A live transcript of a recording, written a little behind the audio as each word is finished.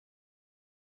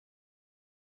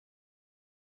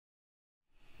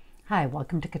Hi,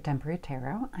 welcome to Contemporary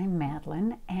Tarot. I'm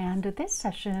Madeline, and this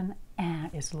session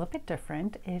is a little bit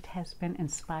different. It has been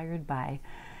inspired by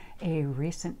a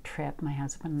recent trip my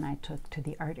husband and I took to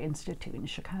the Art Institute in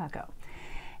Chicago.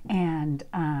 And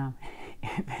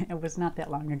it was not that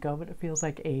long ago, but it feels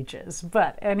like ages.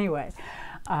 But anyway,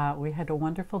 we had a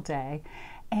wonderful day.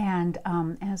 And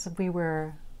as we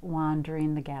were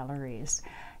wandering the galleries,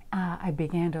 I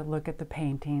began to look at the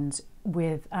paintings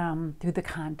with through the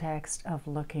context of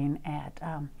looking at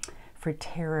for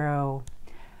tarot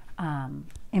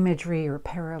imagery or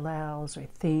parallels or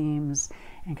themes,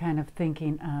 and kind of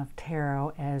thinking of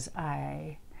tarot as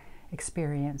I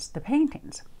experienced the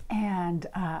paintings. And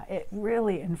it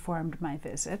really informed my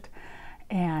visit,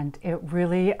 and it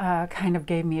really kind of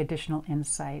gave me additional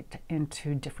insight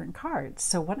into different cards.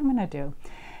 So what I'm going to do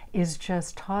is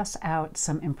just toss out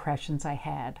some impressions I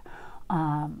had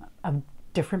of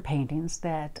different paintings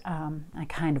that I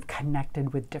kind of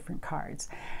connected with different cards.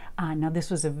 Now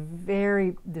this is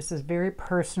very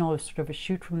personal, sort of a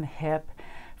shoot from the hip,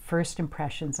 first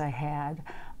impressions I had.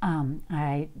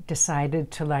 I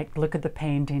decided to look at the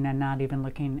painting and not even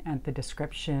looking at the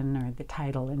description or the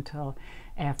title until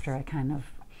after I kind of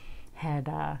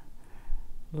had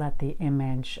let the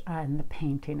image and the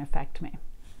painting affect me.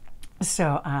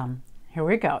 So here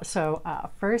we go. So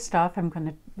first off, I'm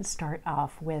going to start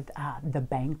off with The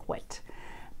Banquet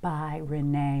by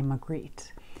Rene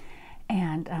Magritte.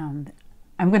 And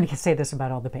I'm going to say this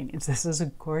about all the paintings. This is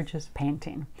a gorgeous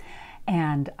painting.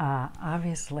 And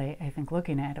obviously, I think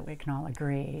looking at it, we can all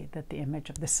agree that the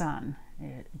image of the sun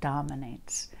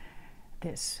dominates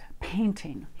this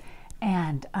painting.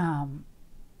 And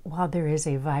while there is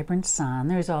a vibrant sun,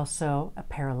 there's also a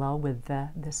parallel with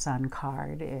the sun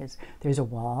card. There's a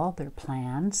wall, there are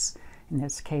plants, in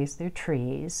this case they're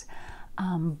trees,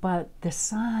 but the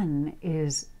sun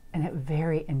is a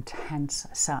very intense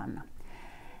sun.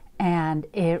 And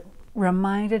it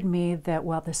reminded me that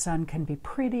while the sun can be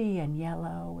pretty and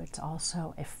yellow, it's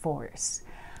also a force.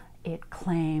 It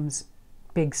claims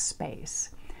big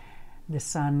space. The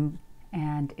sun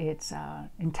and its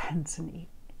intensity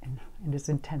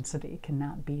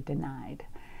cannot be denied.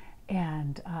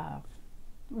 And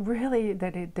really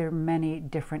there are many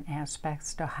different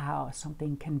aspects to how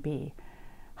something can be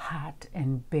hot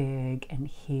and big and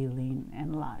healing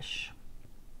and lush.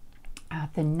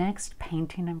 The next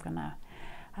painting I'm going to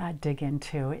dig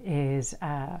into is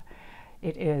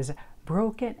it is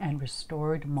Broken and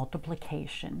Restored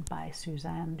Multiplication by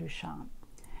Suzanne Duchamp.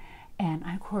 And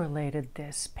I correlated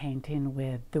this painting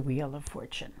with the Wheel of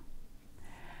Fortune.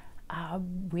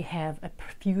 We have a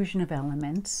profusion of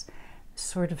elements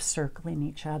sort of circling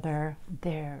each other.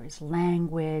 There's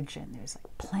language, and there's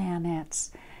like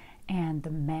planets, and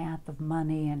the math of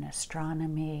money and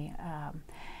astronomy,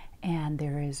 and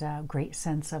there is a great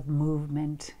sense of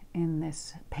movement in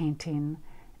this painting,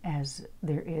 as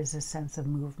there is a sense of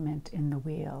movement in the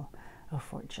Wheel of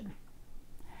Fortune.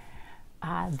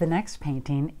 The next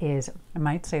painting is, I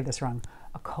might say this wrong,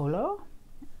 Acolo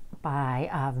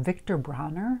by Victor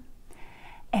Bronner.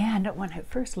 And when I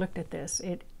first looked at this,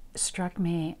 it struck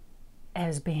me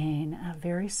as being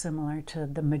very similar to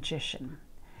The Magician,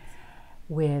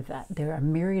 with there are a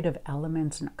myriad of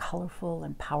elements and a colorful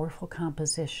and powerful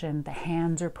composition. The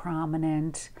hands are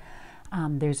prominent.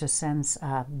 There's a sense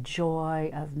of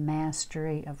joy, of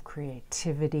mastery, of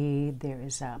creativity. There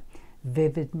is a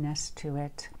vividness to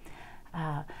it.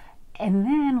 And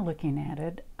then looking at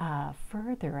it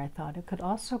further, I thought it could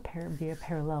also be a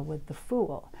parallel with The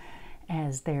Fool,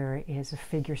 as there is a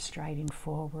figure striding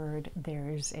forward.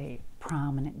 There's a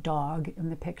prominent dog in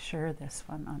the picture, this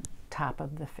one on top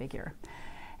of the figure,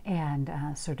 and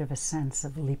sort of a sense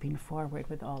of leaping forward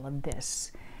with all of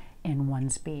this in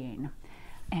one's being.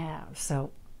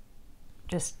 So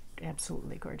just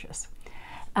absolutely gorgeous.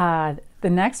 The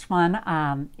next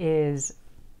one is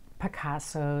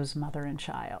Picasso's Mother and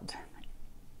Child.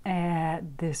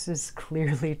 This is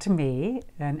clearly, to me,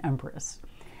 an empress.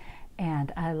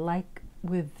 And I like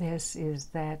with this is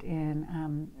that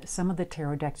in some of the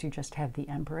tarot decks you just have the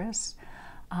Empress.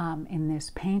 In this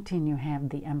painting you have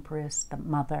the Empress, the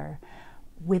mother,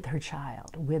 with her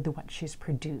child, with what she's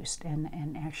produced,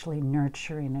 and actually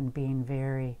nurturing and being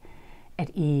very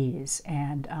at ease.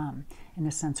 And in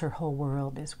a sense, her whole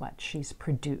world is what she's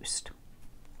produced.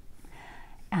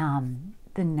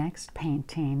 The next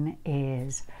painting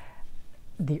is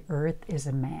The Earth is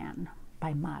a Man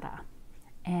by Mata.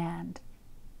 And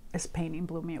this painting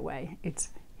blew me away. It's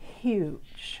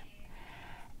huge.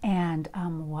 And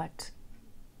what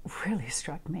really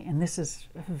struck me, and this is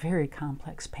a very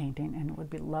complex painting, and it would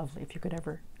be lovely if you could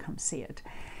ever come see it,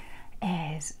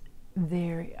 is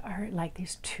there are like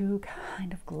these two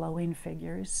kind of glowing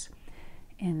figures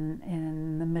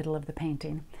in the middle of the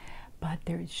painting, but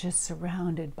they're just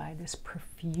surrounded by this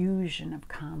profusion of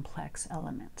complex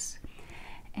elements.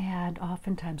 And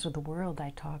oftentimes with the world,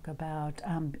 I talk about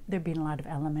there being a lot of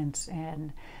elements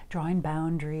and drawing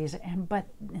boundaries, but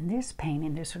in this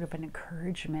painting, there's sort of an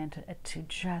encouragement to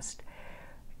just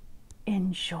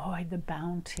enjoy the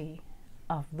bounty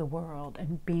of the world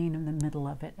and being in the middle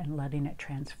of it and letting it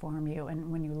transform you.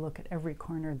 And when you look at every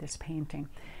corner of this painting,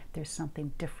 there's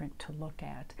something different to look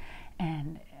at.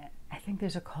 And I think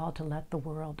there's a call to let the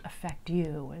world affect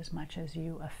you as much as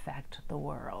you affect the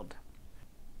world.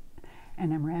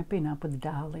 And I'm ramping up with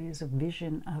Dali's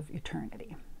Vision of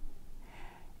Eternity.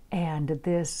 And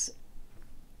this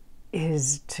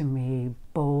is, to me,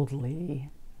 boldly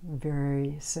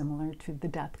very similar to the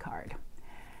Death card.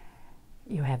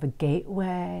 You have a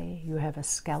gateway, you have a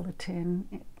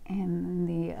skeleton in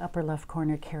the upper left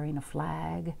corner carrying a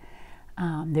flag.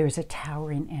 There's a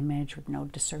towering image with no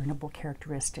discernible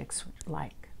characteristics,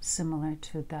 like similar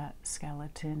to the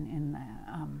skeleton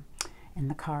in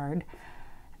the card.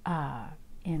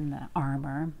 In the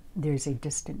armor, there's a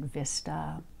distant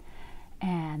vista,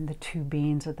 and the two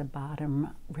beings at the bottom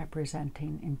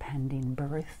representing impending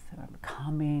birth,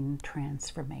 coming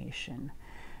transformation,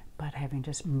 but having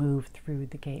just moved through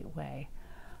the gateway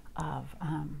of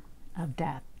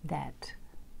death, that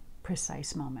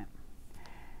precise moment.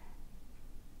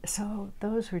 So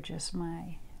those were just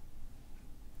my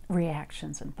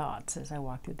reactions and thoughts as I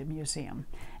walked through the museum.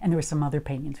 And there were some other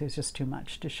paintings, it was just too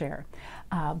much to share.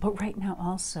 But right now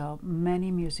also,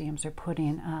 many museums are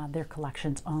putting their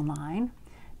collections online,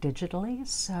 digitally.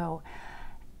 So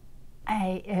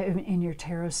in your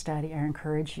tarot study, I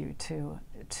encourage you to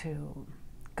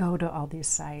go to all these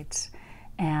sites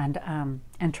and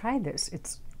try this.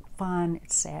 It's fun,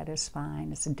 it's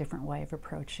satisfying, it's a different way of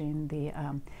approaching the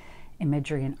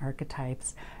imagery and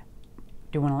archetypes.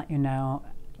 Do want to let you know,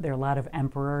 there are a lot of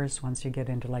emperors once you get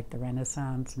into like the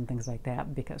Renaissance and things like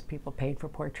that, because people paid for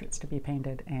portraits to be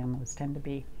painted, and those tend to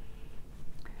be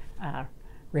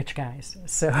rich guys.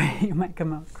 So you might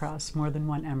come across more than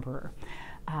one emperor.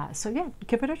 So yeah,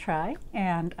 give it a try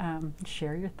and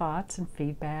share your thoughts and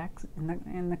feedback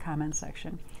in the comment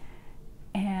section.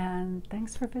 And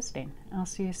thanks for visiting. I'll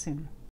see you soon.